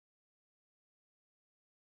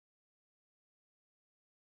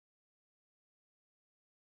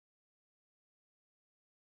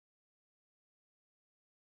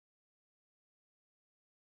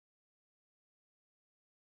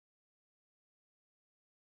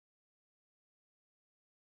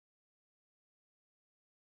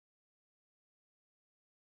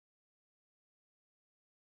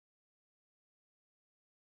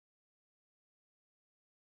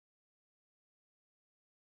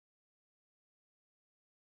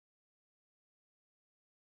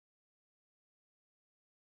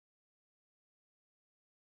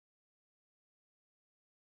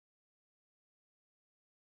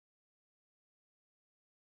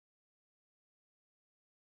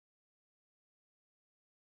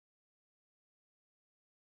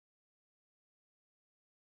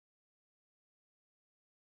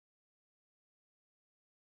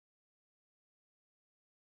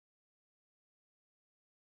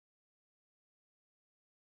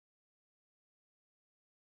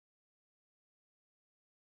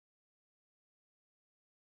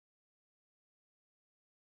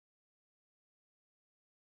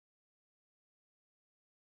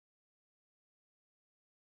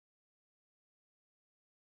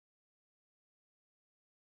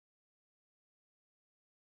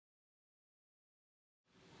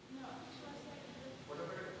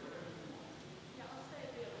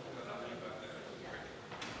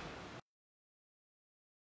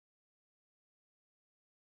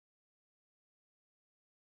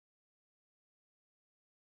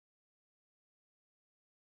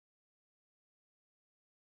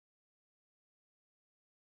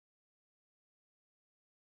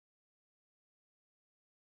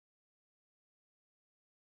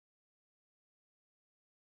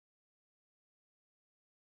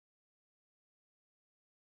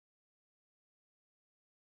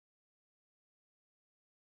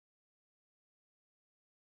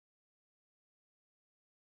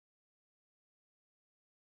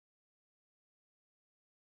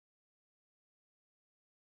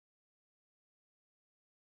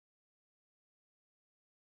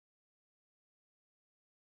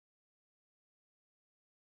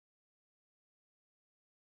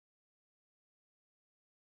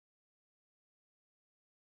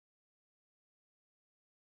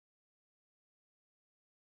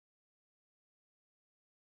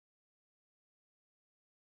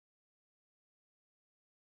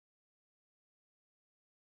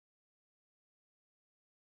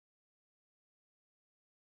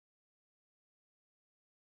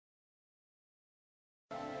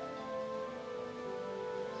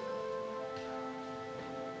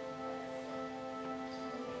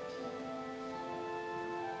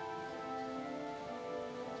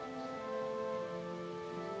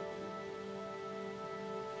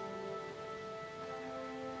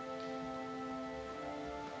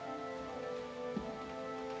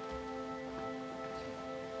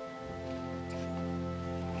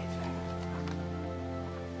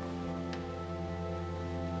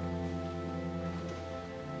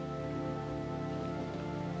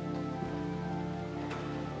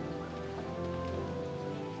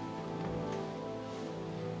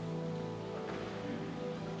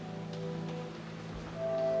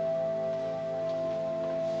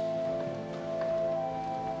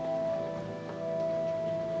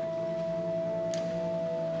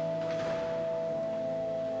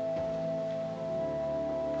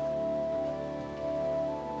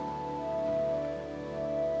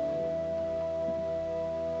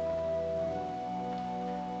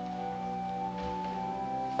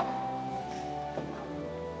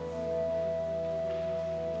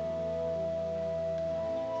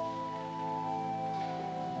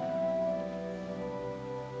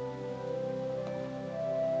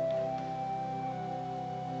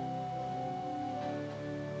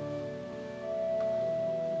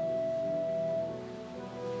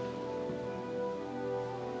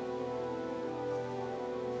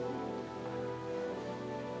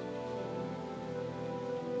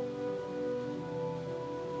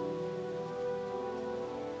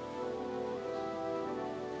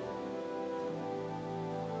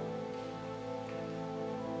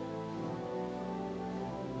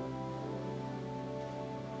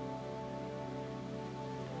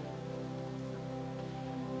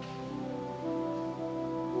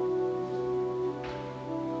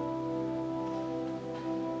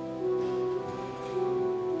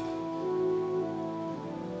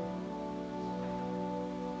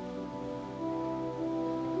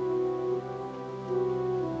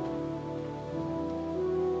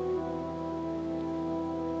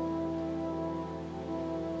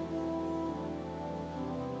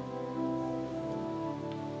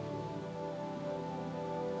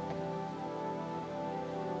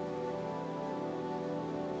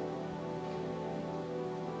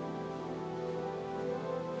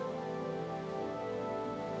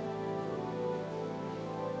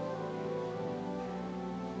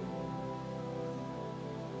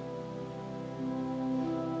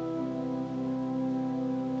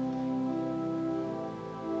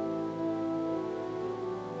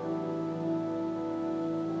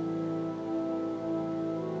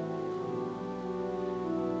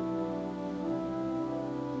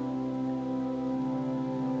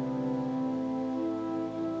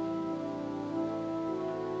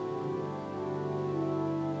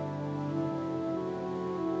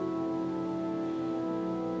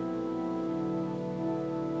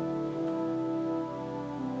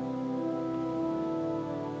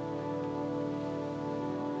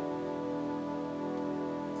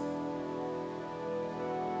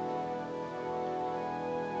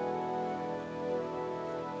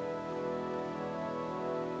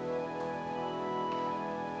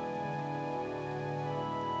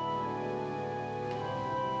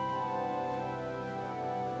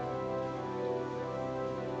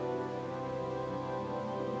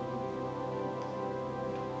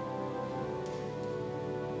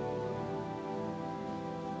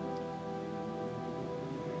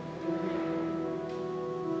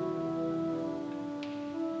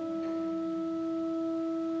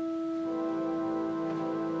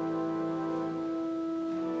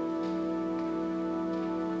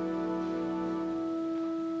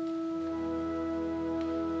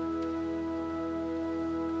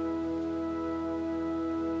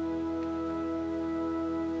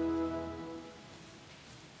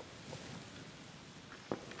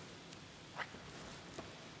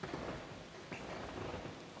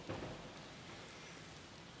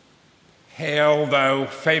Hail, thou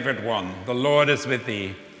favored one, the Lord is with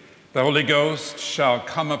thee. The Holy Ghost shall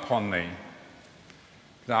come upon thee.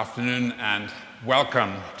 Good afternoon and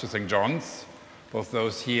welcome to St. John's, both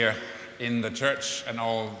those here in the church and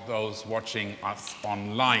all those watching us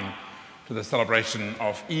online, to the celebration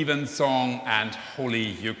of Evensong and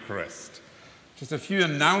Holy Eucharist. Just a few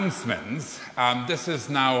announcements. This is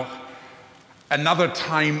now another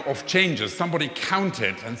time of changes. Somebody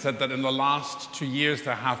counted and said that in the last 2 years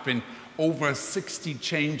there have been over 60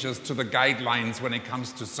 changes to the guidelines when it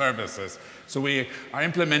comes to services. So we are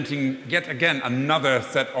implementing yet again another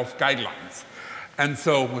set of guidelines. And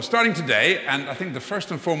so we're starting today, and I think the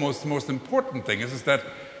first and foremost, most important thing is that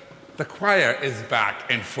the choir is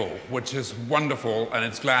back in full, which is wonderful, and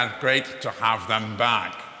it's great to have them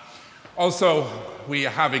back. Also, we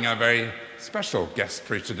are having a very special guest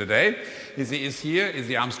preacher today. Izzy is here,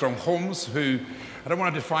 Izzy Armstrong-Holmes, who, I don't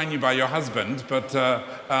want to define you by your husband, but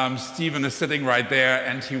Stephen is sitting right there,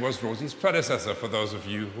 and he was Rosie's predecessor, for those of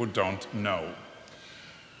you who don't know.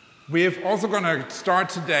 We're also going to start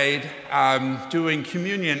today doing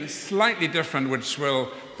communion slightly different, which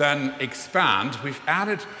will then expand. We've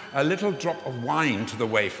added a little drop of wine to the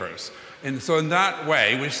wafers. And so in that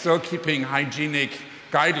way, we're still keeping hygienic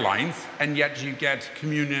guidelines, and yet you get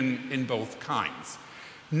communion in both kinds.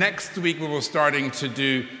 Next week, we will starting to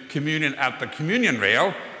do communion at the communion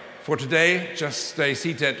rail. For today, just stay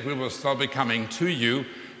seated. We will still be coming to you.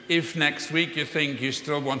 If next week you think you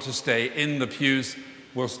still want to stay in the pews,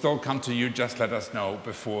 we'll still come to you. Just let us know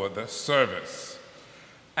before the service.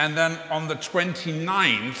 And then on the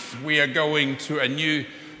 29th, we are going to a new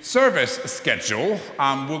service schedule.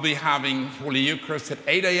 We'll be having Holy Eucharist at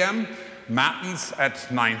 8 a.m., Matins at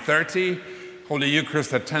 9:30, Holy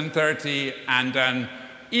Eucharist at 10:30, and then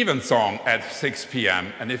Evensong at 6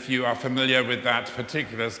 p.m. And if you are familiar with that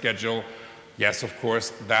particular schedule, yes, of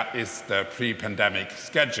course, that is the pre-pandemic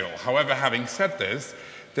schedule. However, having said this,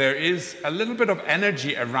 there is a little bit of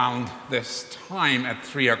energy around this time at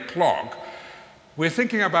 3 o'clock. We're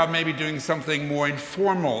thinking about maybe doing something more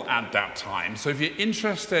informal at that time. So if you're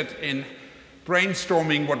interested in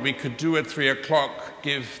brainstorming what we could do at 3 o'clock,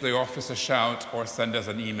 give the office a shout or send us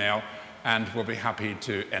an email, and we'll be happy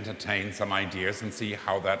to entertain some ideas and see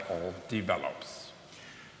how that all develops.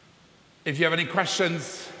 If you have any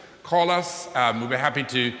questions, call us. We'll be happy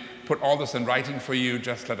to put all this in writing for you.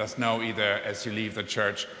 Just let us know either as you leave the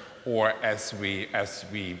church or as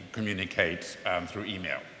we communicate through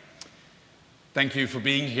email. Thank you for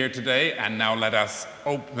being here today, and now let us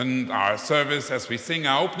open our service as we sing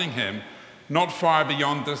our opening hymn, "Not far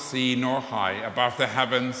beyond the sea nor high above the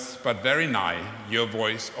heavens, but very nigh, your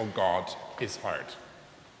voice, O God, is heard."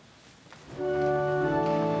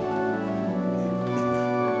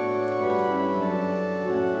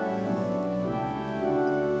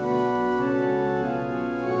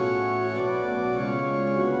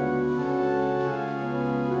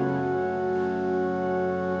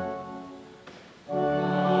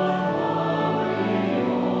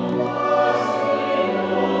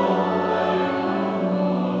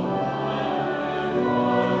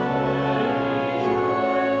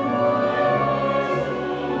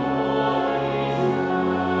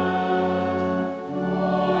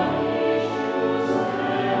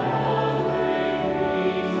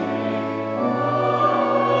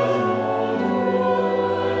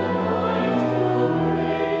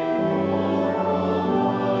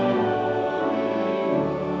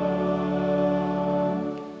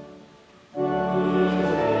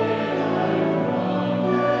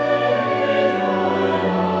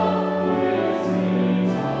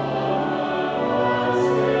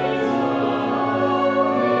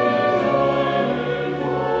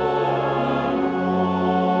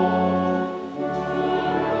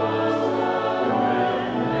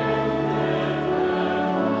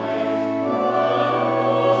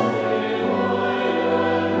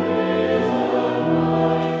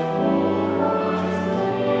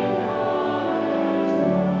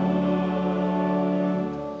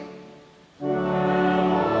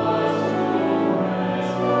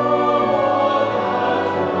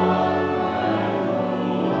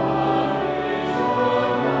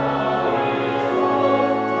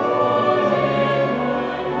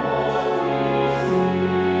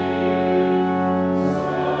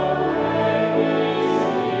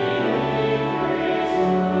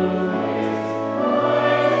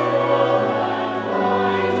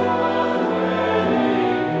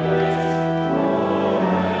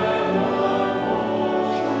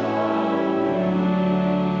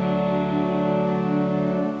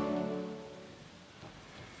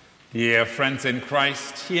 Dear friends in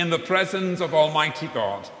Christ, here in the presence of Almighty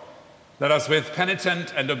God, Let us with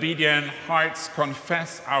penitent and obedient hearts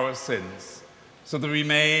confess our sins, so that we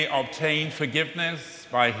may obtain forgiveness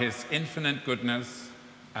by his infinite goodness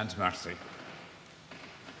and mercy.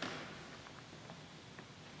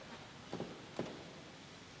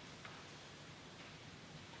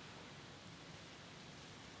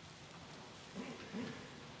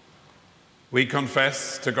 We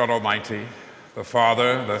confess to God Almighty, the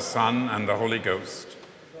Father, the Son, and the Holy Ghost,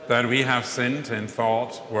 that we have sinned in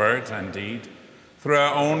thought, word, and deed, through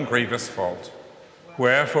our own grievous fault.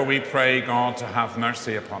 Wherefore we pray God to have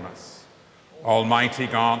mercy upon us. Almighty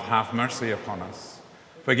God, have mercy upon us.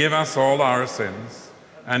 Forgive us all our sins,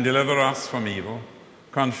 and deliver us from evil.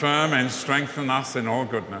 Confirm and strengthen us in all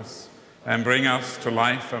goodness, and bring us to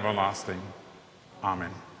life everlasting.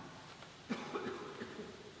 Amen.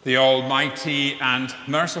 The Almighty and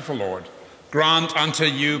merciful Lord, grant unto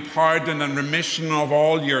you pardon and remission of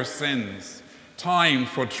all your sins, time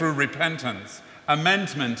for true repentance,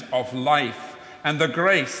 amendment of life, and the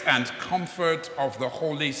grace and comfort of the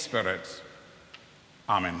Holy Spirit.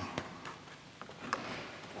 Amen.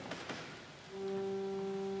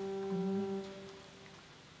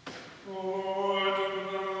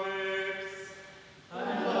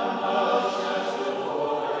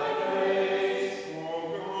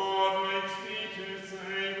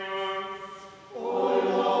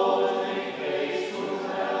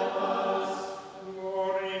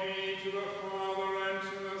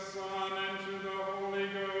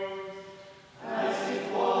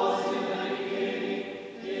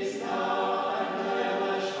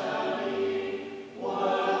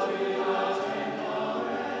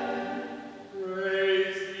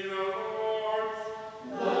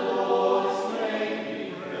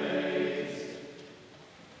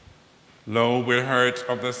 Lo, we heard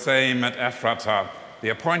of the same at Ephrata. The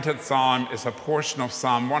appointed psalm is a portion of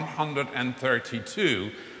Psalm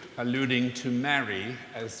 132, alluding to Mary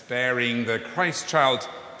as bearing the Christ child,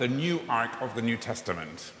 the new ark of the New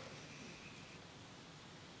Testament.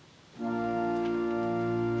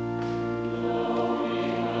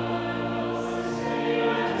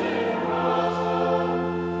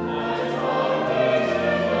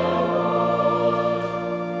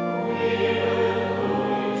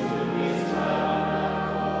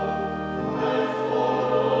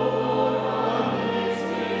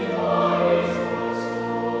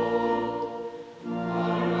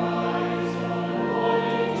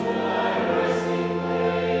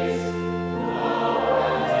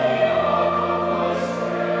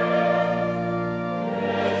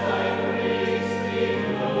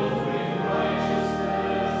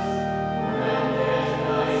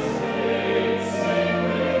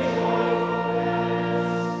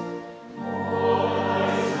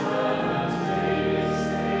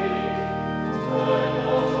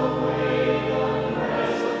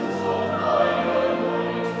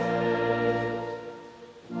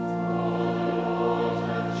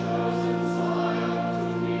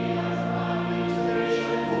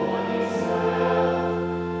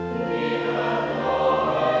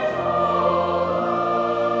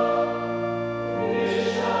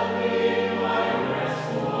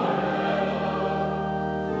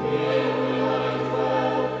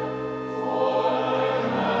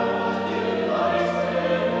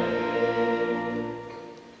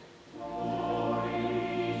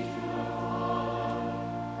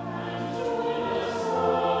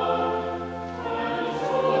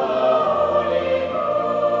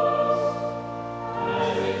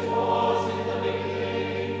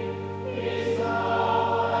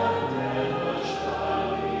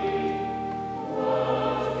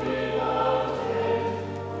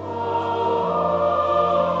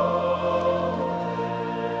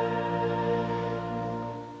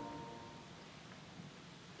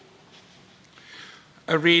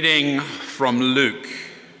 A reading from Luke.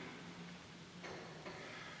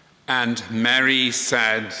 And Mary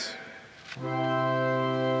said,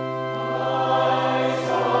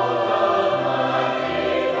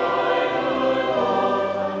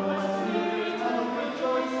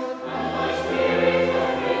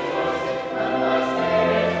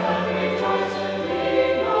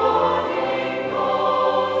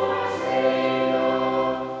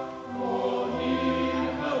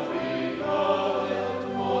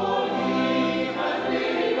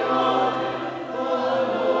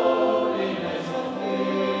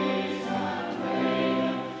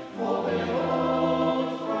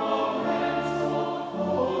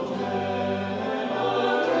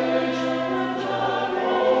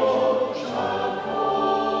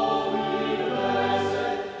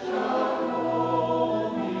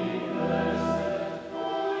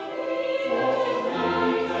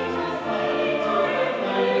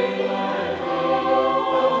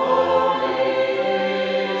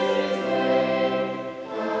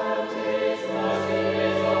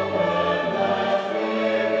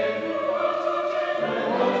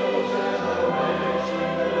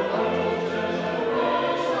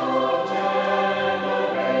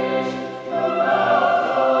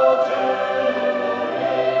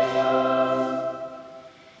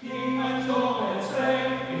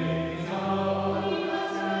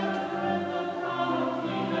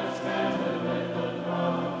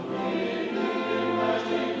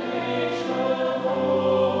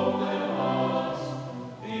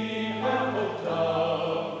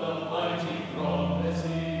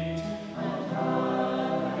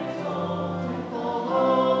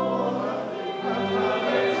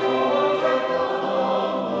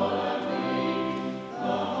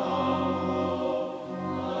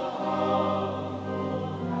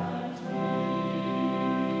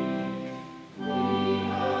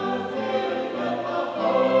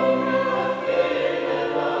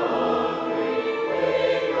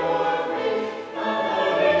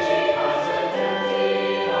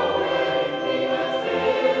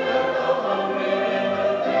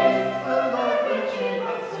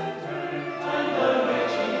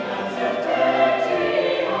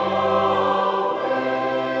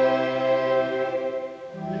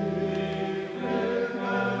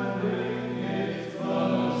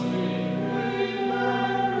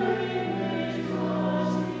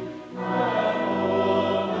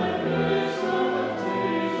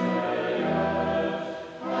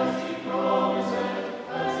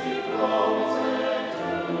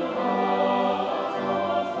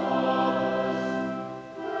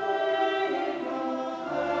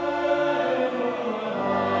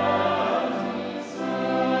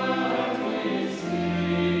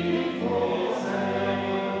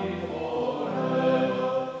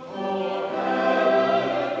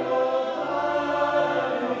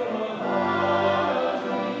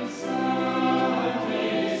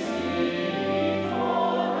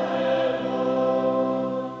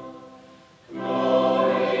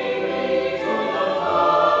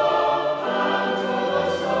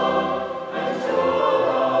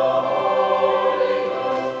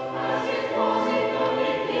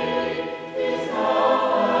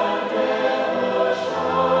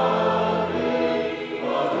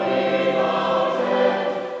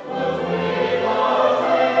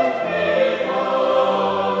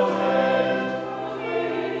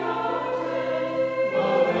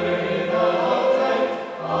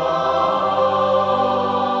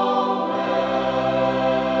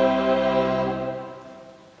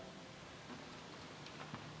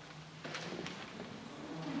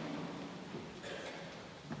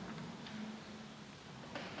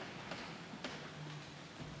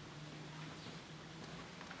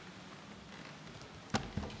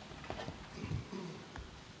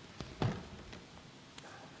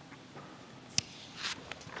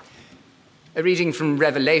 A reading from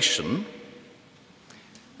Revelation.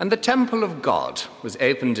 And the temple of God was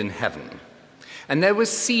opened in heaven, and there was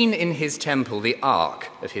seen in his temple the ark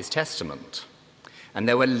of his testament. And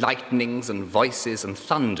there were lightnings and voices and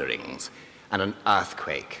thunderings, and an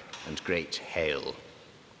earthquake and great hail.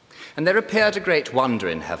 And there appeared a great wonder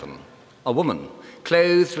in heaven, a woman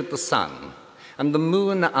clothed with the sun, and the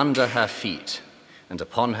moon under her feet, and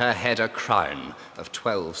upon her head a crown of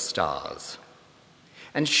 12 stars.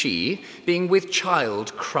 And she, being with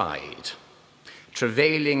child, cried,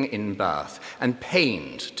 travailing in birth, and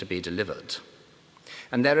pained to be delivered.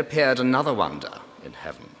 And there appeared another wonder in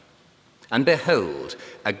heaven. And behold,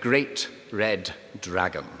 a great red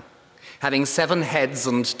dragon, having 7 heads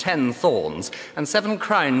and 10 thorns, and 7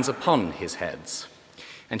 crowns upon his heads.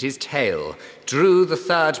 And his tail drew the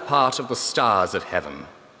 3rd part of the stars of heaven,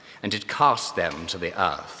 and did cast them to the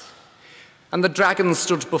earth. And the dragon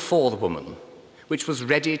stood before the woman, which was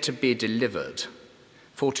ready to be delivered,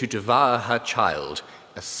 for to devour her child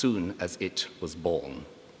as soon as it was born.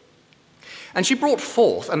 And she brought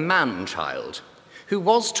forth a man-child, who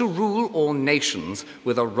was to rule all nations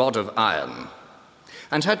with a rod of iron.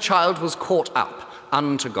 And her child was caught up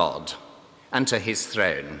unto God, and to his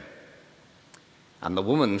throne. And the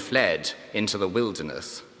woman fled into the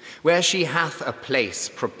wilderness, where she hath a place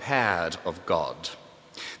prepared of God,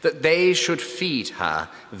 that they should feed her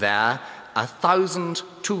there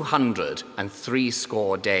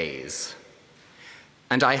 1,260 days.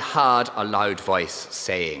 And I heard a loud voice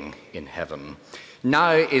saying in heaven,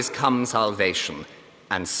 Now is come salvation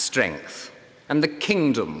and strength, and the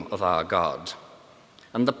kingdom of our God,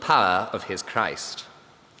 and the power of his Christ.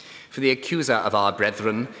 For the accuser of our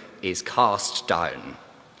brethren is cast down,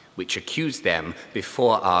 which accused them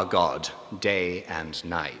before our God day and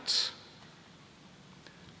night.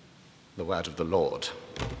 The word of the Lord.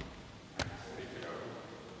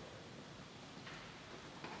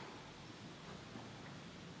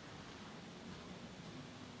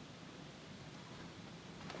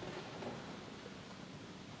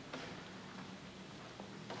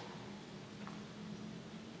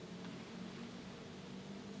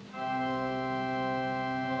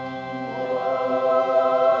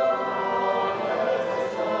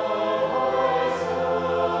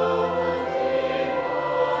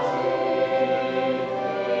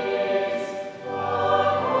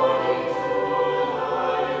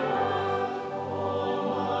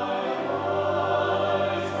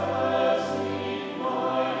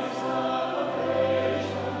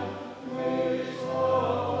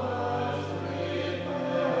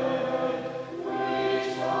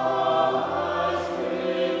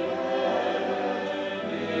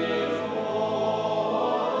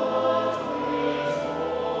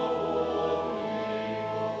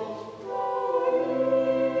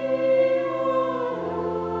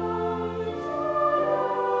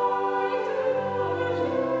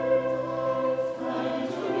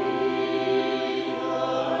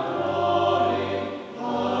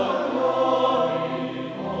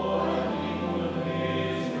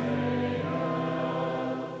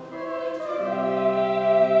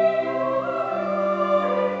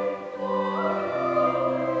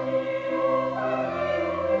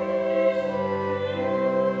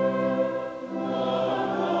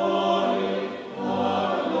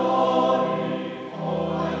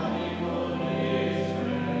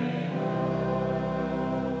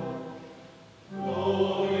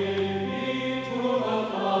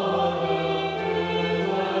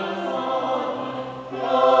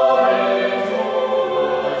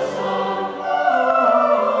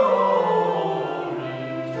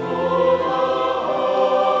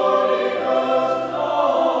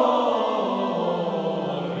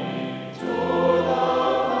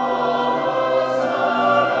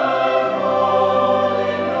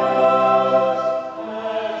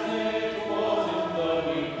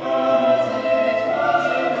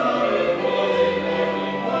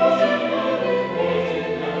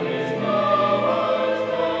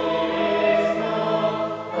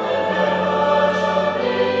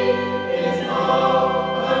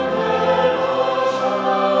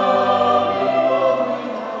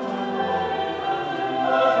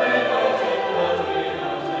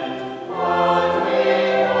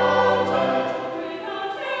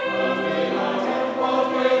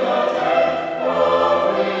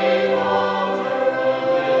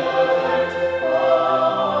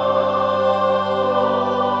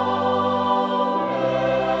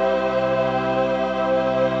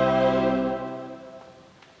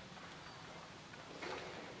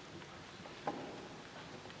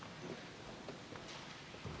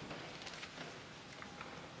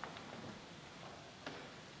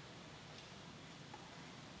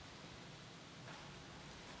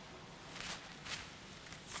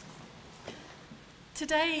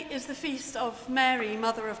 Today is the feast of Mary,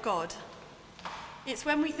 Mother of God. It's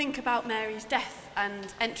when we think about Mary's death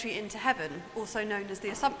and entry into heaven, also known as the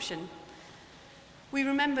Assumption. We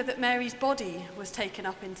remember that Mary's body was taken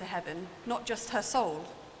up into heaven, not just her soul.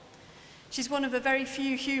 She's one of a very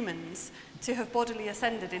few humans to have bodily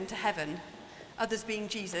ascended into heaven, others being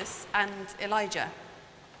Jesus and Elijah.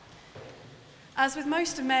 As with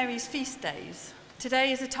most of Mary's feast days,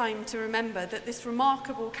 today is a time to remember that this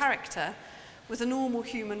remarkable character was a normal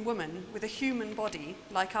human woman with a human body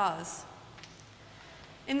like ours.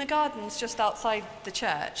 In the gardens just outside the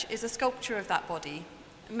church is a sculpture of that body,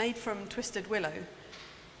 made from twisted willow.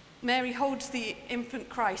 Mary holds the infant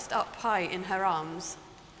Christ up high in her arms.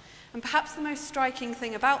 And perhaps the most striking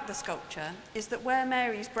thing about the sculpture is that where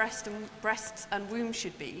Mary's breasts and womb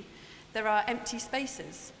should be, there are empty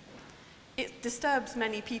spaces. It disturbs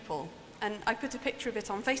many people, and I put a picture of it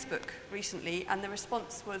on Facebook recently, and the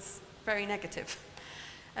response was very negative.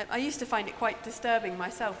 I used to find it quite disturbing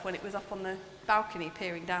myself when it was up on the balcony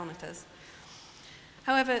peering down at us.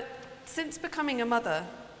 However, since becoming a mother,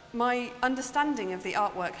 my understanding of the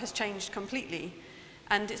artwork has changed completely,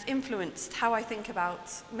 and it's influenced how I think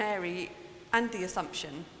about Mary and the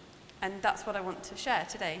Assumption, and that's what I want to share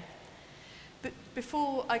today. But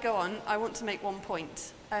before I go on, I want to make one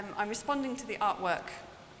point. I'm responding to the artwork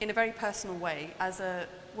in a very personal way as a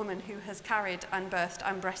woman who has carried and birthed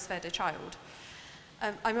and breastfed a child.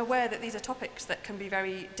 I'm aware that these are topics that can be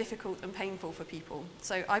very difficult and painful for people,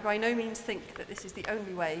 so I by no means think that this is the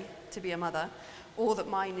only way to be a mother, or that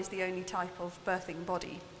mine is the only type of birthing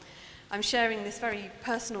body. I'm sharing this very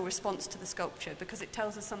personal response to the sculpture because it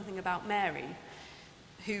tells us something about Mary,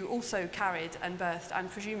 who also carried and birthed and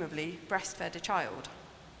presumably breastfed a child.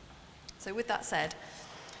 So with that said,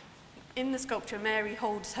 in the sculpture, Mary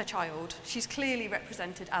holds her child. She's clearly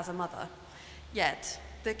represented as a mother, yet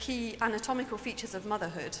the key anatomical features of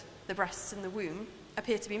motherhood, the breasts and the womb,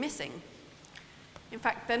 appear to be missing. In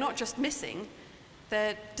fact, they're not just missing,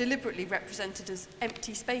 they're deliberately represented as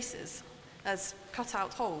empty spaces, as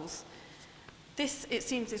cut-out holes. This, it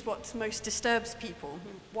seems, is what most disturbs people.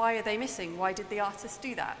 Why are they missing? Why did the artist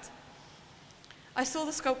do that? I saw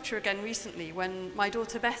the sculpture again recently when my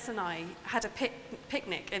daughter Bess and I had a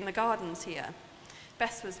picnic in the gardens here.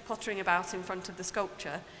 Bess was pottering about in front of the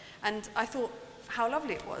sculpture, and I thought how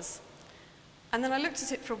lovely it was. And then I looked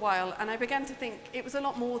at it for a while, and I began to think it was a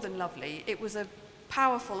lot more than lovely. It was a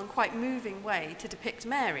powerful and quite moving way to depict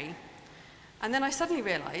Mary. And then I suddenly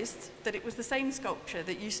realised that it was the same sculpture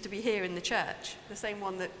that used to be here in the church, the same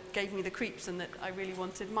one that gave me the creeps and that I really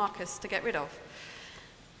wanted Marcus to get rid of.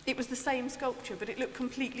 It was the same sculpture, but it looked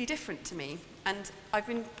completely different to me, and I've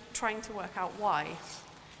been trying to work out why.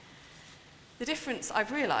 The difference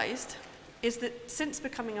I've realised is that since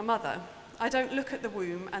becoming a mother, I don't look at the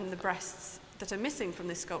womb and the breasts that are missing from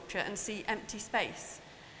this sculpture and see empty space.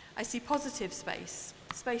 I see positive space,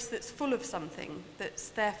 space that's full of something, that's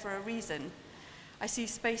there for a reason. I see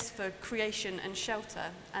space for creation and shelter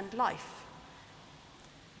and life.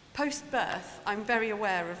 Post-birth, I'm very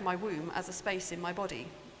aware of my womb as a space in my body.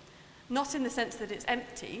 Not in the sense that it's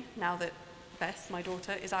empty, now that Bess, my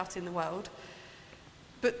daughter, is out in the world,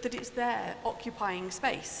 but that it's there, occupying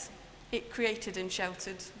space. It created and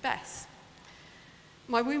sheltered Bess.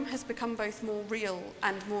 My womb has become both more real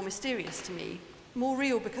and more mysterious to me. More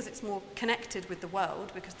real because it's more connected with the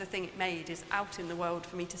world, because the thing it made is out in the world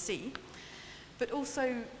for me to see, but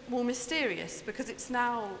also more mysterious because it's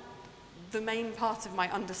now the main part of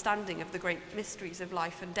my understanding of the great mysteries of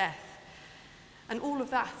life and death. And all of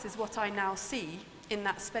that is what I now see in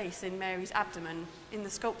that space in Mary's abdomen, in the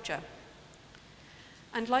sculpture.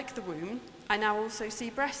 And like the womb, I now also see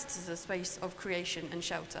breasts as a space of creation and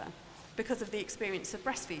shelter because of the experience of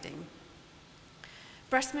breastfeeding.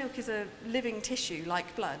 Breast milk is a living tissue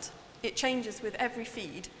like blood. It changes with every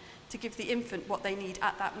feed to give the infant what they need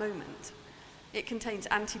at that moment. It contains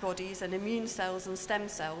antibodies and immune cells and stem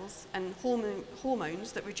cells and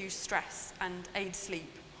hormones that reduce stress and aid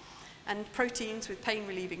sleep, and proteins with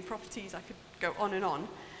pain-relieving properties. I could go on and on.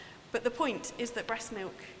 But the point is that breast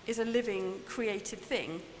milk is a living, created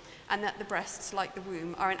thing, and that the breasts, like the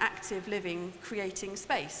womb, are an active, living, creating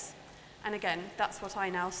space. And again, that's what I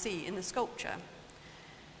now see in the sculpture.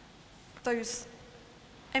 Those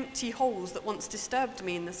empty holes that once disturbed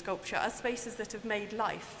me in the sculpture are spaces that have made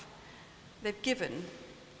life. They've given,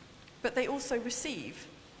 but they also receive.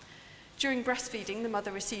 During breastfeeding, the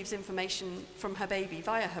mother receives information from her baby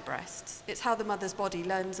via her breasts. It's how the mother's body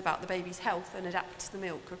learns about the baby's health and adapts the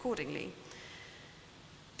milk accordingly.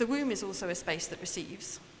 The womb is also a space that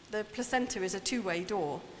receives. The placenta is a two-way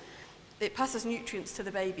door. It passes nutrients to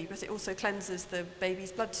the baby, but it also cleanses the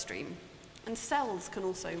baby's bloodstream. And cells can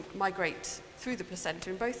also migrate through the placenta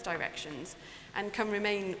in both directions and can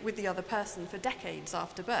remain with the other person for decades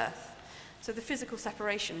after birth. So the physical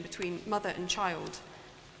separation between mother and child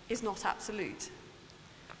is not absolute.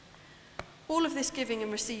 All of this giving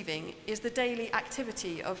and receiving is the daily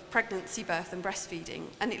activity of pregnancy, birth and breastfeeding,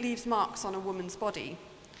 and it leaves marks on a woman's body,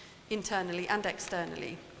 internally and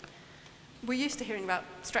externally. We're used to hearing about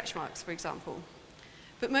stretch marks, for example,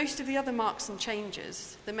 but most of the other marks and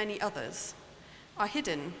changes, the many others, are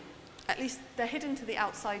hidden. At least they're hidden to the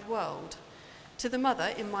outside world. To the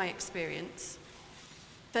mother, in my experience,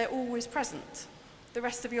 they're always present. The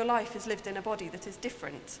rest of your life is lived in a body that is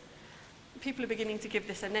different. People are beginning to give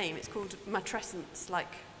this a name. It's called matrescence,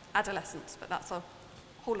 like adolescence, but that's a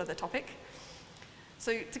whole other topic.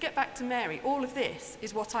 So to get back to Mary, all of this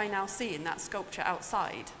is what I now see in that sculpture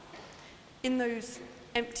outside. In those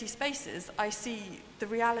empty spaces, I see the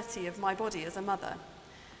reality of my body as a mother.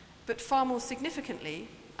 But far more significantly,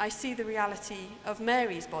 I see the reality of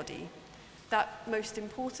Mary's body, that most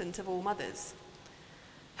important of all mothers.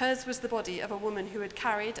 Hers was the body of a woman who had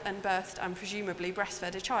carried and birthed and presumably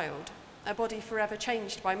breastfed a child, a body forever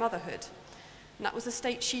changed by motherhood. And that was a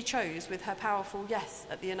state she chose with her powerful yes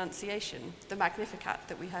at the Annunciation, the Magnificat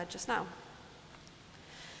that we heard just now.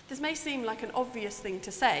 This may seem like an obvious thing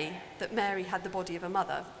to say, that Mary had the body of a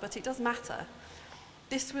mother, but it does matter.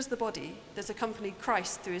 This was the body that accompanied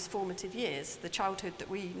Christ through his formative years, the childhood that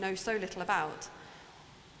we know so little about.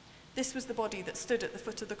 This was the body that stood at the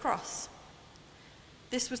foot of the cross.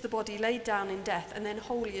 This was the body laid down in death and then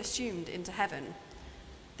wholly assumed into heaven.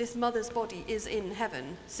 This mother's body is in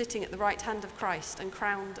heaven, sitting at the right hand of Christ and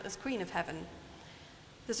crowned as Queen of Heaven.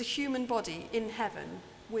 There's a human body in heaven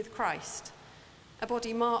with Christ, a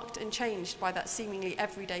body marked and changed by that seemingly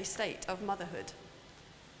everyday state of motherhood,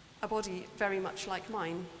 a body very much like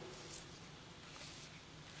mine.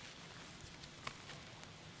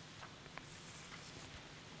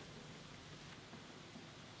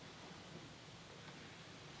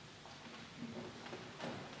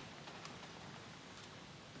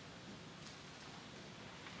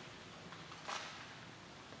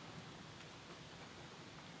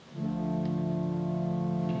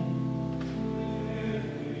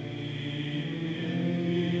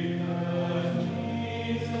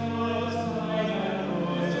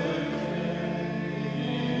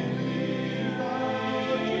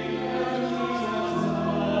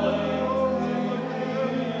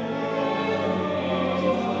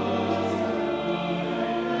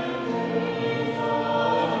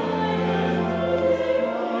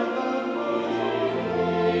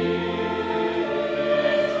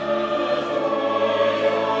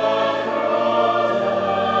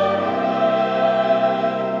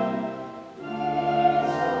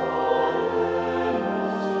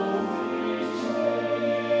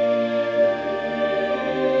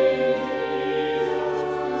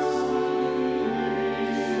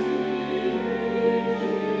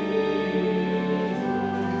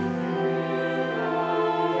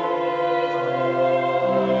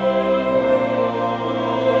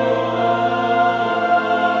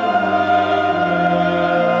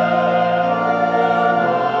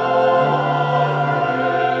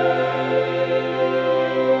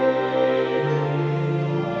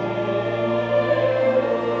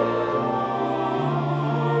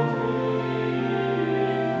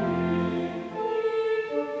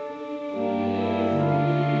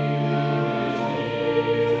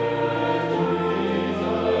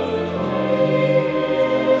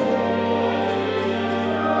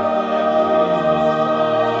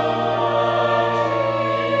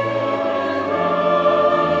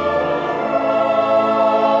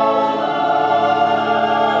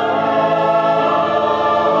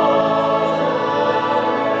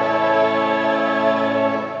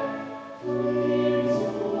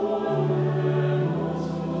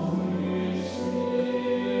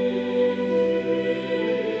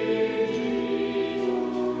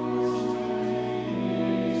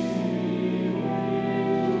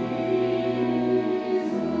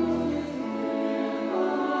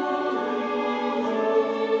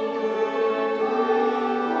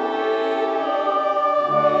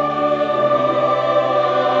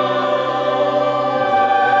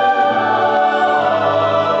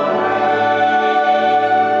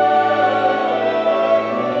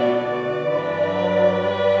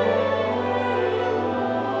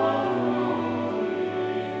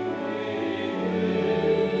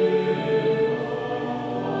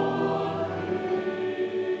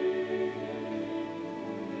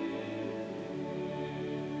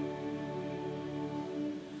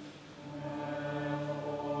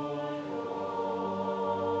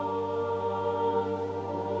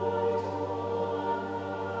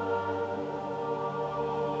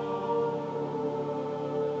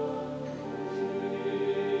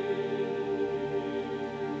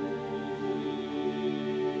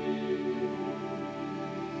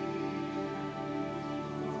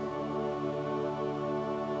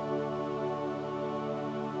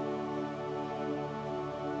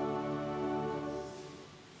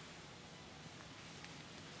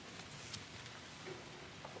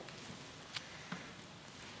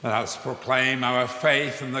 Let us proclaim our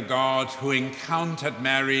faith in the God who encountered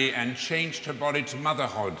Mary and changed her body to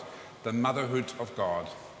motherhood, the motherhood of God.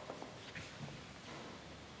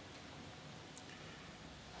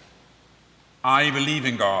 I believe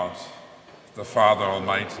in God, the Father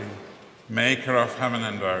Almighty, maker of heaven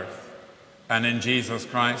and earth, and in Jesus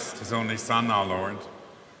Christ, his only Son, our Lord,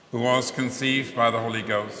 who was conceived by the Holy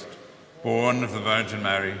Ghost, born of the Virgin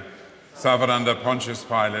Mary, suffered under Pontius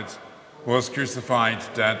Pilate, was crucified,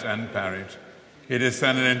 dead, and buried. He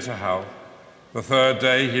descended into hell. The third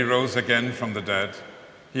day he rose again from the dead.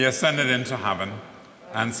 He ascended into heaven,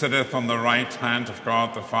 and sitteth on the right hand of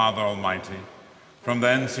God the Father Almighty. From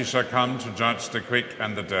thence he shall come to judge the quick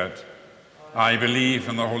and the dead. I believe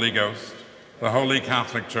in the Holy Ghost, the Holy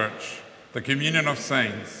Catholic Church, the communion of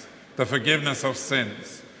saints, the forgiveness of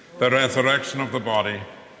sins, the resurrection of the body,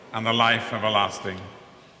 and the life everlasting.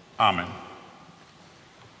 Amen.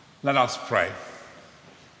 Let us pray.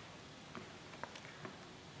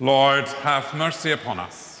 Lord, have mercy upon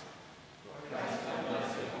us.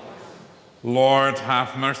 Lord,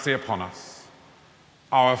 have mercy upon us.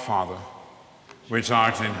 Our Father, which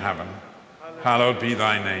art in heaven, hallowed be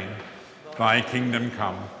thy name. Thy kingdom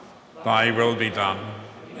come, thy will be done,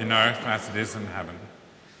 in earth as it is in heaven.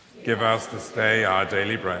 Give us this day our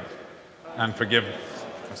daily bread, and forgive us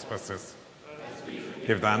trespasses.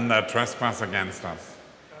 Give them that trespass against us.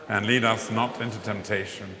 And lead us not into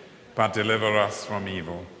temptation, but deliver us from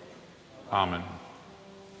evil. Amen.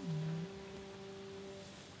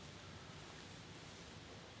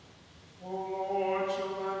 O Lord, show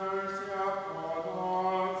thy mercy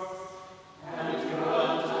upon us, and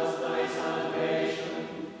grant us thy salvation.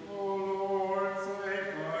 O Lord, save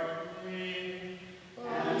thy King,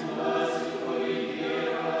 and mercifully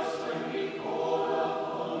hear us when we call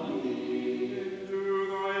upon thee. Endue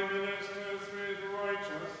thy ministers with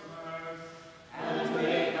righteousness, and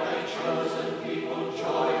make thy chosen people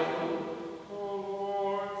joyful. O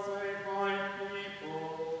Lord, save thy people,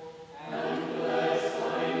 and bless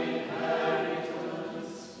thine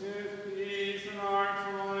inheritance. Give peace in our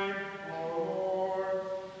time, O Lord,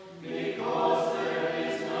 because there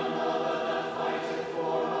is none other that fighteth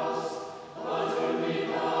for us, but only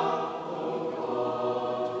thou, O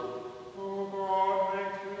God. O God,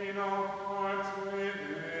 make clean our hearts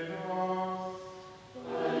within us,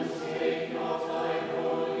 and take not thy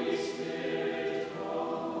Holy Spirit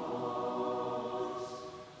from us.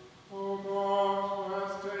 O God, who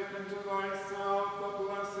hast taken to thyself the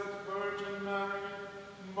Blessed Virgin Mary,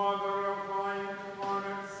 Mother of thy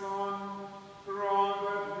incarnate Son, grant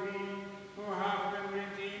that we, who have been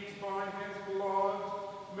redeemed by his blood,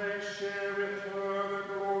 may share with her the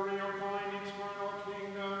glory of thine eternal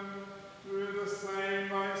kingdom, through the same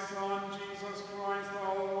thy Son, Jesus Christ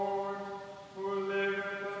our Lord, who liveth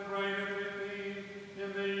and reigneth with thee in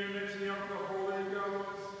the unity of the Holy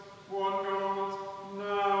Ghost, one God,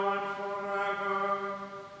 now and forever.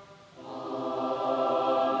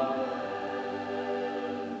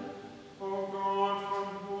 O God, from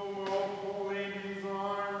whom all holy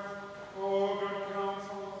desires, all good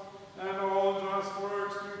counsels, and all just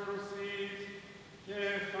works do proceed,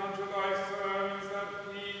 give unto thy servants that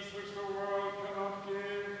peace which the world cannot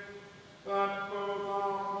give, that both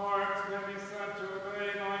our hearts may be set to obey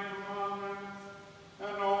thy commandments,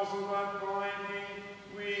 and also that by thee,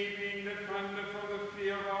 we, being defended from the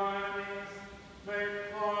fear of our enemies, may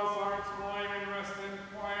pass our time in rest and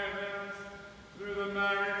quietness, through the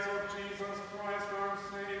merits of Jesus Christ our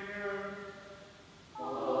Savior.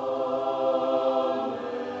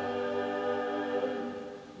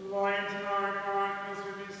 Lighten our darkness,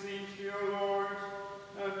 we beseech thee, O Lord,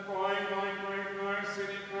 and by thy great mercy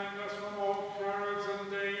defend us from all perils and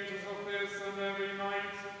dangers of this and every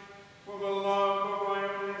night, for the love of thy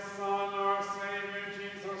only Son, our Savior,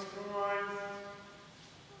 Jesus Christ.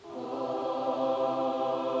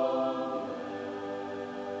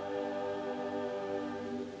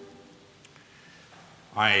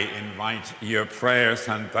 I invite your prayers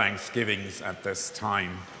and thanksgivings at this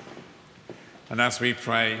time. And as we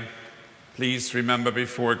pray, please remember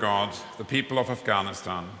before God the people of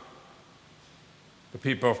Afghanistan, the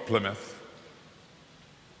people of Plymouth,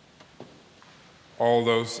 all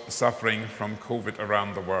those suffering from COVID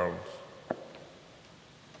around the world,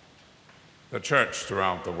 the church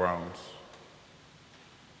throughout the world.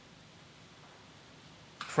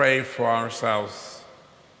 Pray for ourselves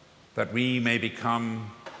that we may become,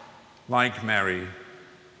 like Mary,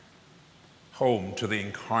 home to the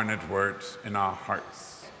incarnate Word in our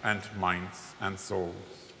hearts and minds and souls.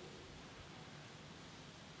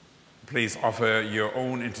 Please offer your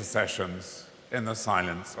own intercessions in the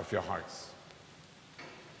silence of your hearts.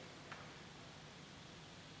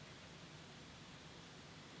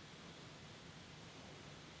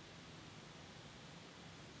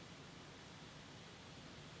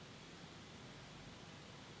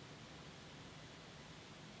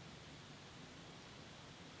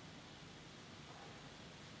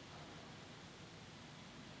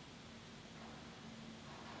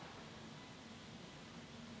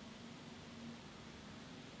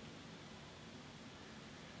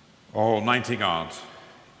 Almighty God,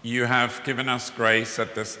 you have given us grace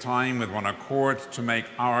at this time with one accord to make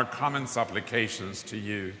our common supplications to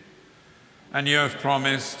you. And you have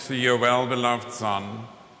promised to your well-beloved Son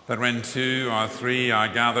that when 2 or 3 are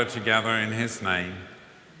gathered together in his name,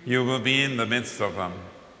 you will be in the midst of them.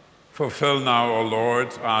 Fulfill now, O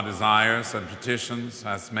Lord, our desires and petitions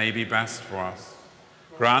as may be best for us,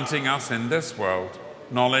 granting us in this world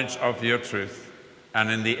knowledge of your truth, and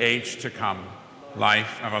in the age to come,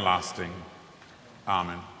 life everlasting.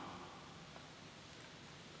 Amen.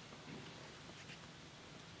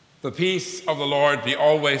 The peace of the Lord be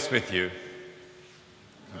always with you.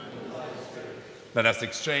 Let us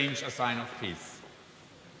exchange a sign of peace.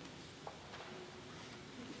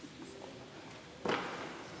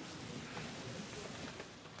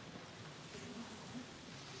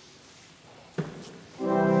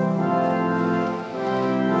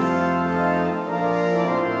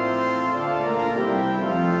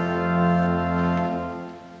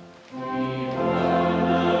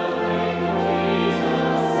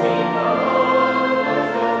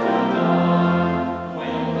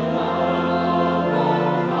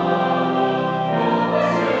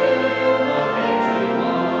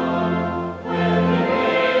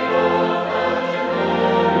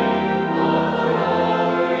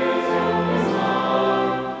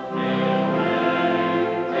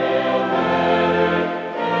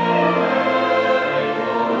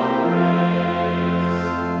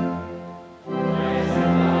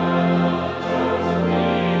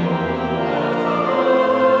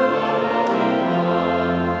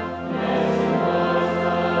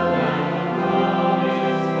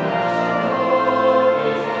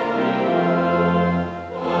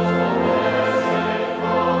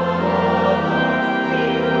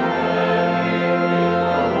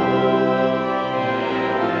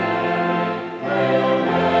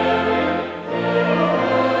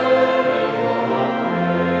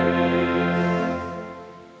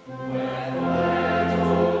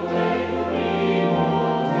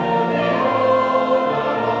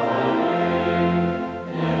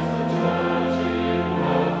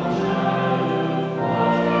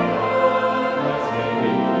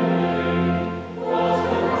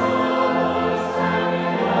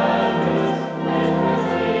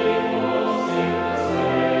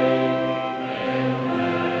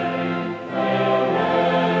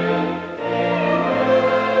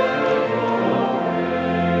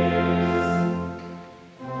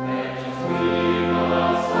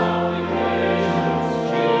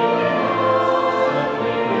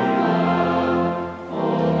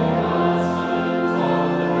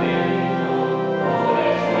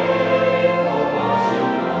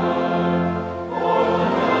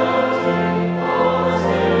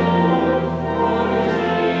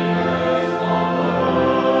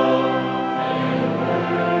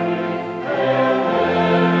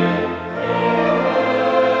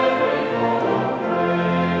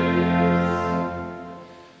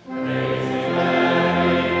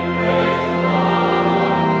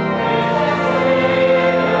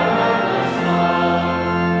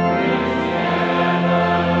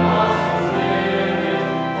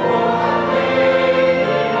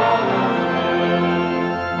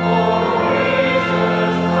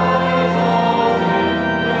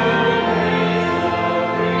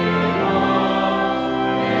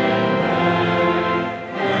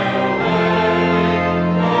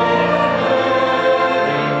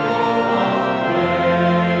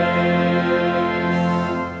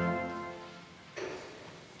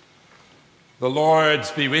 The Lord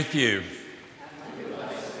be with you.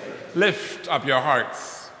 Lift up your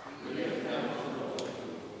hearts.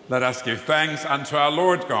 Let us give thanks unto our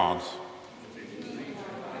Lord God.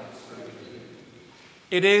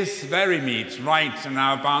 It is very meet, right, and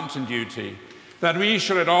our bounden duty that we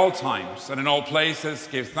should at all times and in all places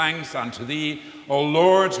give thanks unto thee, O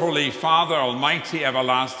Lord, Holy Father, Almighty,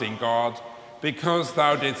 everlasting God, because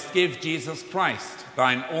thou didst give Jesus Christ,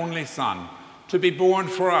 thine only Son, to be born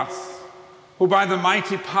for us, who by the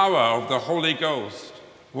mighty power of the Holy Ghost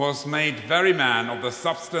was made very man of the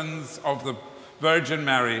substance of the Virgin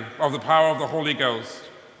Mary, of the power of the Holy Ghost,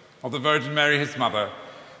 of the Virgin Mary his mother,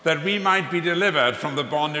 that we might be delivered from the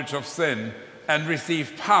bondage of sin and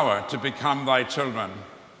receive power to become thy children.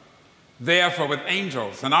 Therefore, with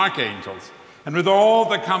angels and archangels, and with all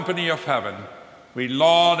the company of heaven, we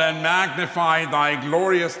laud and magnify thy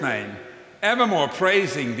glorious name, evermore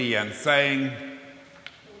praising thee and saying,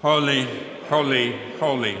 Holy, holy,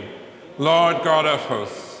 holy, Lord God of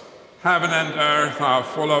hosts, heaven and earth are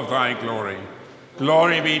full of thy glory.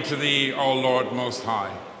 Glory be to thee, O Lord Most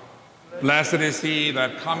High. Blessed is he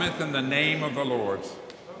that cometh in the name of the Lord.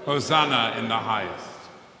 Hosanna in the highest.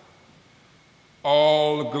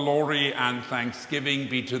 All glory and thanksgiving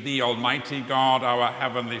be to thee, Almighty God, our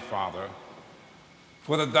heavenly Father.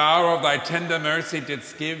 For that thou of thy tender mercy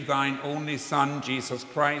didst give thine only Son, Jesus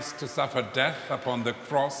Christ, to suffer death upon the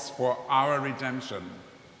cross for our redemption,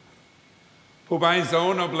 who by his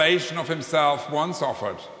own oblation of himself once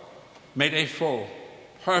offered, made a full,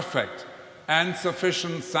 perfect, and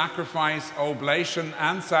sufficient sacrifice, oblation,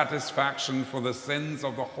 and satisfaction for the sins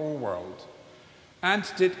of the whole world,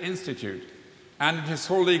 and did institute, and in his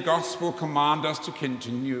holy gospel command us to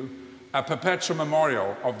continue a perpetual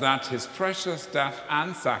memorial of that his precious death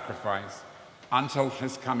and sacrifice until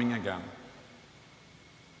his coming again.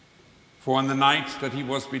 For on the night that he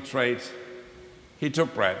was betrayed, he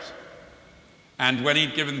took bread, and when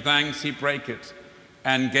he'd given thanks, he brake it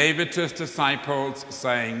and gave it to his disciples,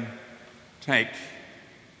 saying, "Take,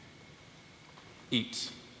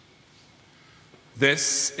 eat.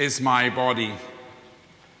 This is my body,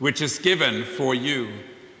 which is given for you.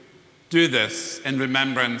 Do this in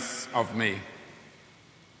remembrance of me."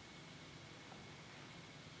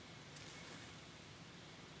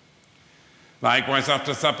 Likewise,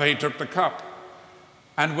 after supper, he took the cup,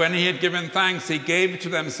 and when he had given thanks, he gave it to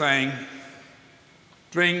them, saying,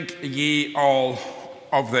 "Drink ye all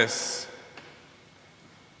of this.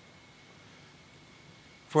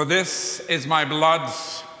 For this is my blood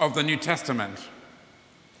of the New Testament,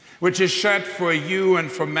 which is shed for you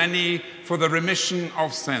and for many for the remission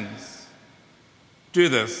of sins. Do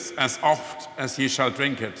this as oft as ye shall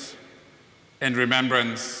drink it in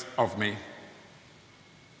remembrance of me."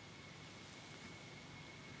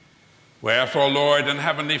 Wherefore, Lord and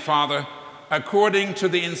Heavenly Father, according to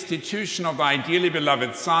the institution of thy dearly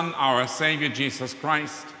beloved Son, our Saviour Jesus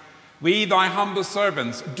Christ, we, thy humble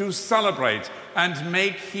servants, do celebrate and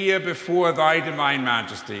make here before thy divine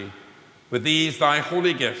majesty, with these thy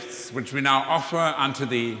holy gifts, which we now offer unto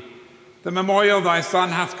thee, the memorial thy Son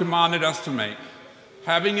hath commanded us to make,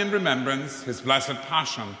 having in remembrance his blessed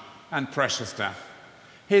passion and precious death,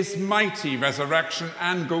 his mighty resurrection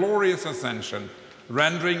and glorious ascension,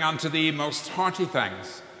 rendering unto thee most hearty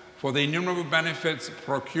thanks for the innumerable benefits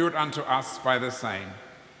procured unto us by the same,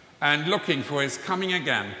 and looking for his coming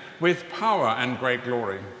again with power and great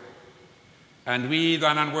glory. And we,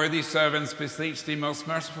 thine unworthy servants, beseech thee, most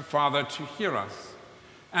merciful Father, to hear us,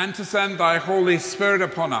 and to send thy Holy Spirit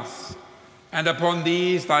upon us, and upon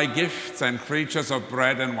these thy gifts and creatures of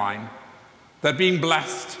bread and wine, that being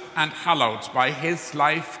blessed and hallowed by his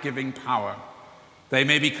life-giving power, they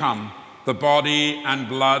may become the body and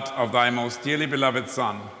blood of thy most dearly beloved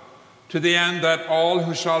Son, to the end that all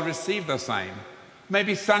who shall receive the same may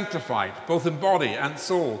be sanctified, both in body and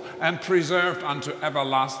soul, and preserved unto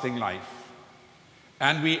everlasting life.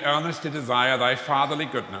 And we earnestly desire thy fatherly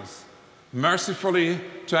goodness, mercifully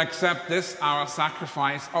to accept this our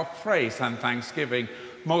sacrifice of praise and thanksgiving,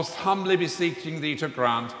 most humbly beseeching thee to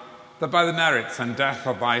grant that by the merits and death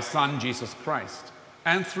of thy Son, Jesus Christ,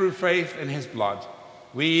 and through faith in his blood,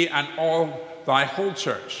 we and all thy whole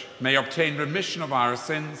church may obtain remission of our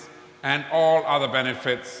sins and all other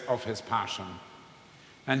benefits of his passion.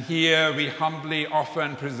 And here we humbly offer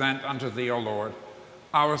and present unto thee, O Lord,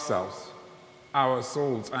 ourselves, our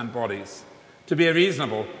souls and bodies, to be a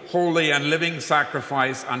reasonable, holy, and living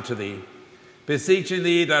sacrifice unto thee, beseeching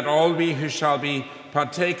thee that all we who shall be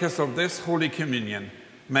partakers of this holy communion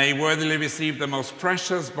may worthily receive the most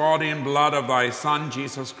precious body and blood of thy Son,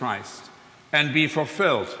 Jesus Christ, and be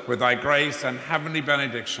fulfilled with thy grace and heavenly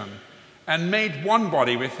benediction, and made one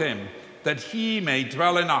body with him, that he may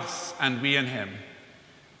dwell in us and we in him.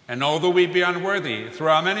 And although we be unworthy through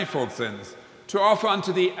our manifold sins to offer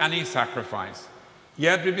unto thee any sacrifice,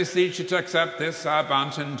 yet we beseech you to accept this our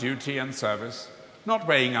bounden duty and service, not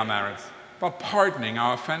weighing our merits, but pardoning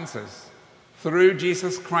our offenses, through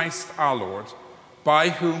Jesus Christ our Lord, by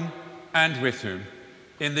whom and with whom,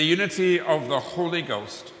 in the unity of the Holy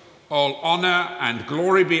Ghost, all honor and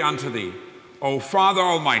glory be unto thee, O Father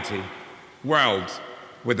Almighty, world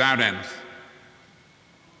without end.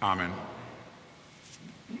 Amen.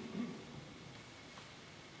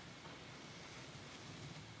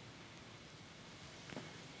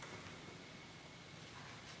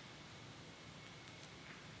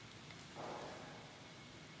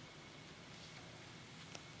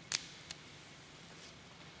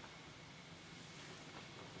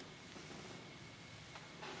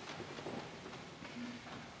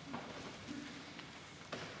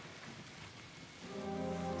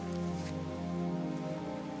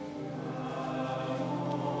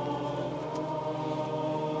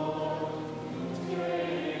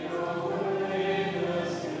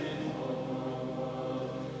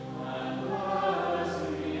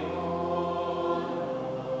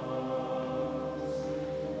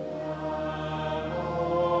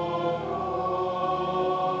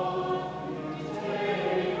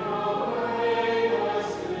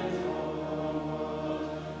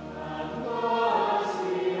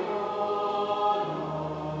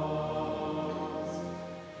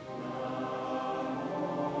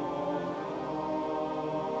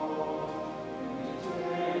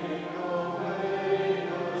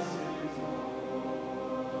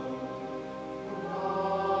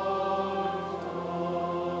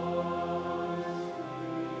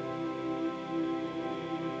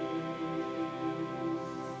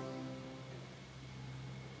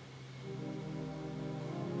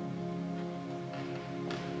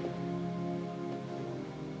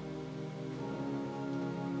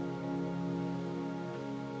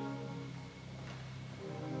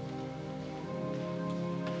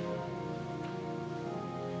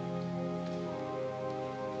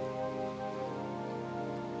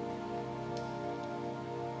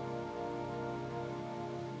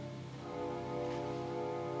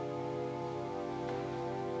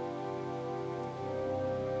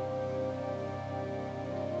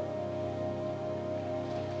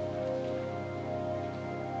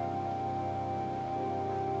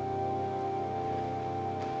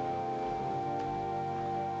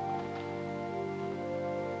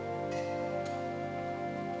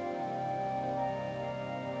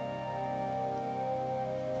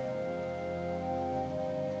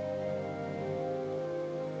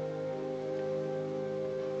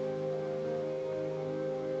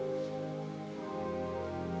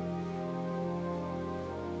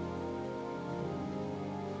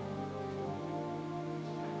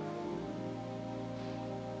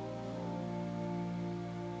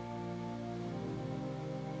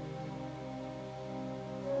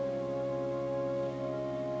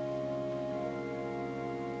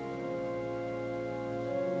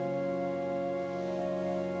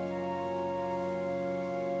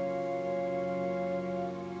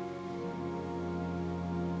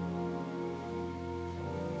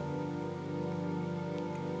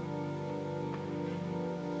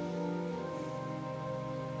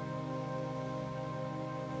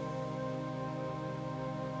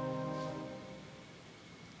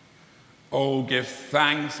 Oh, give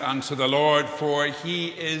thanks unto the Lord, for he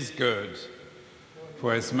is good,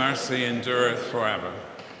 for his mercy endureth forever.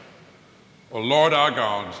 O Lord our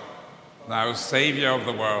God, thou Saviour of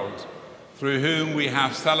the world, through whom we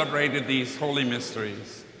have celebrated these holy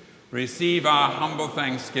mysteries, receive our humble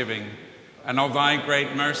thanksgiving, and of thy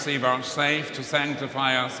great mercy vouchsafe to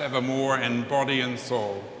sanctify us evermore in body and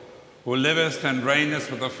soul, who livest and reignest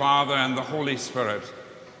with the Father and the Holy Spirit,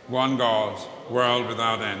 one God, world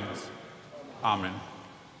without end. Amen.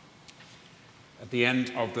 At the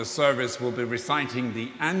end of the service, we'll be reciting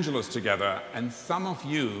the Angelus together, and some of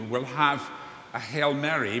you will have a Hail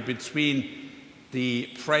Mary between the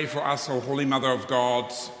Pray for us, O Holy Mother of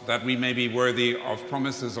God, that we may be worthy of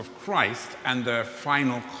promises of Christ, and the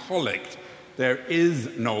final collect. There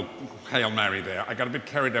is no Hail Mary there. I got a bit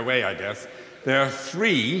carried away, I guess. There are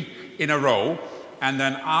 3 in a row, and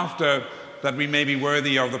then after that we may be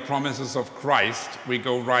worthy of the promises of Christ, we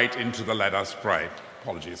go right into the Let Us Pray.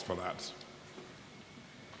 Apologies for that.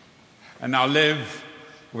 And now live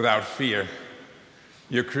without fear.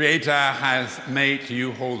 Your Creator has made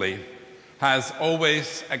you holy, has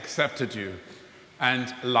always accepted you,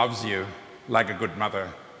 and loves you like a good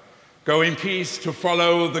mother. Go in peace to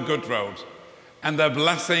follow the good road, and the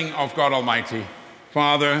blessing of God Almighty,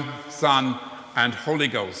 Father, Son, and Holy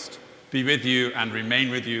Ghost be with you and remain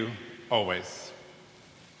with you always.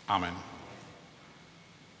 Amen.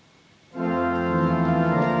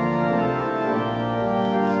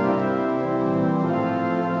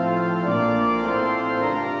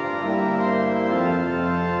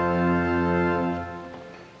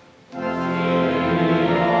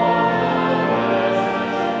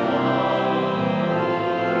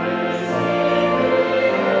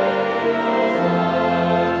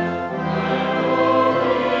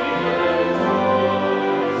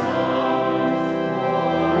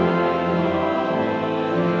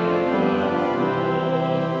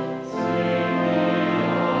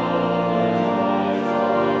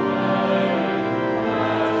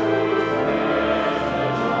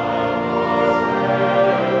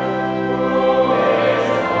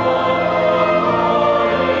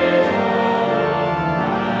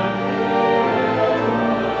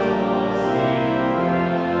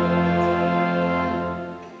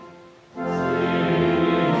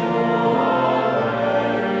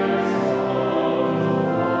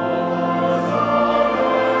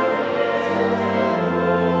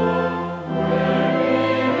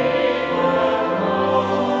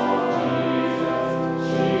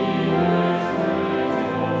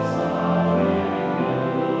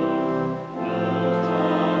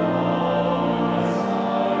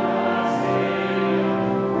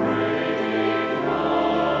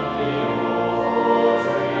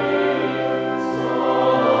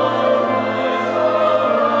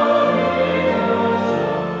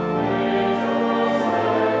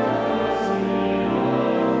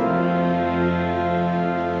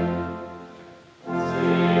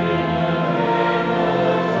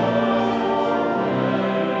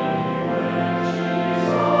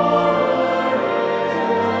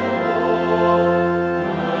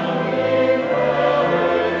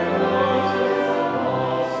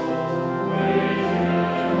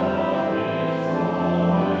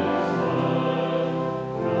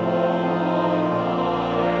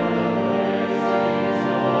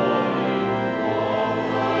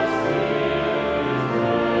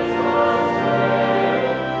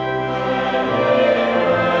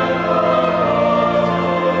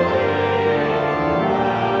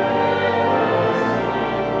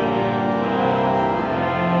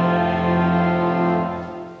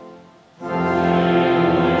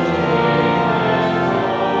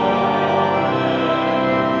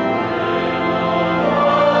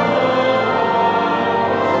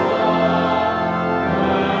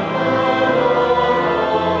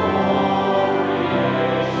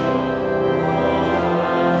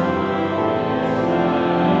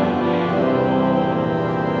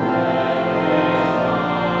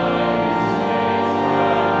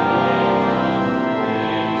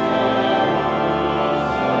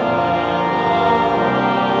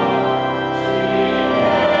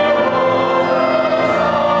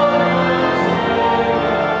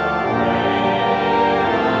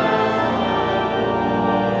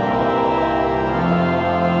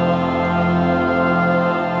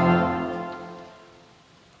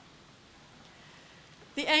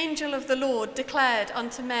 declared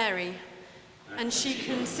unto Mary, and she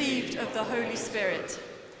conceived of the Holy Spirit.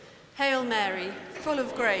 Hail Mary, full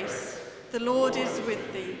of grace, the Lord is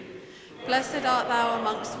with thee. Blessed art thou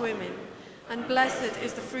amongst women, and blessed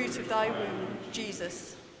is the fruit of thy womb,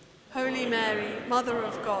 Jesus. Holy Mary, Mother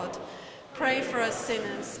of God, Pray for us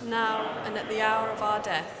sinners, now and at the hour of our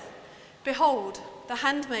death. Behold, the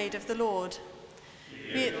handmaid of the Lord.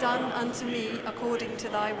 Be it done unto me according to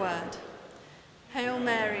thy word. Hail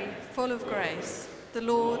Mary, full of grace, the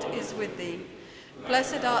Lord is with thee.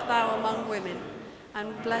 Blessed art thou among women,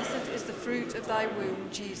 and blessed is the fruit of thy womb,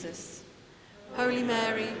 Jesus. Holy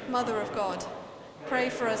Mary, Mother of God, pray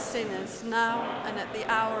for us sinners, now and at the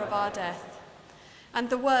hour of our death. And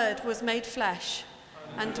the Word was made flesh,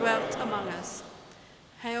 and dwelt among us.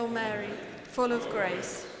 Hail Mary, full of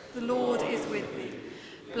grace, the Lord is with thee.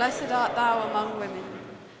 Blessed art thou among women,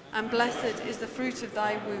 and blessed is the fruit of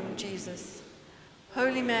thy womb, Jesus.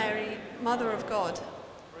 Holy Mary, Mother of God,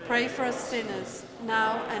 pray for us sinners,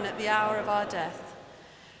 now and at the hour of our death.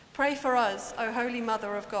 Pray for us, O Holy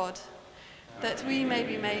Mother of God, that we may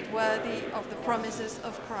be made worthy of the promises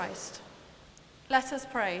of Christ. Let us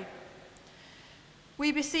pray.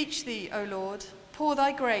 We beseech thee, O Lord, pour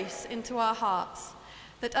thy grace into our hearts,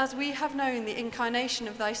 that as we have known the incarnation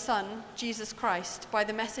of thy Son, Jesus Christ, by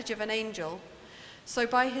the message of an angel, so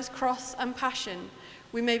by his cross and passion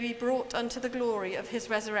we may be brought unto the glory of his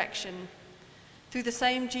resurrection. Through the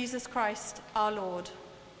same Jesus Christ our Lord.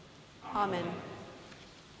 Amen.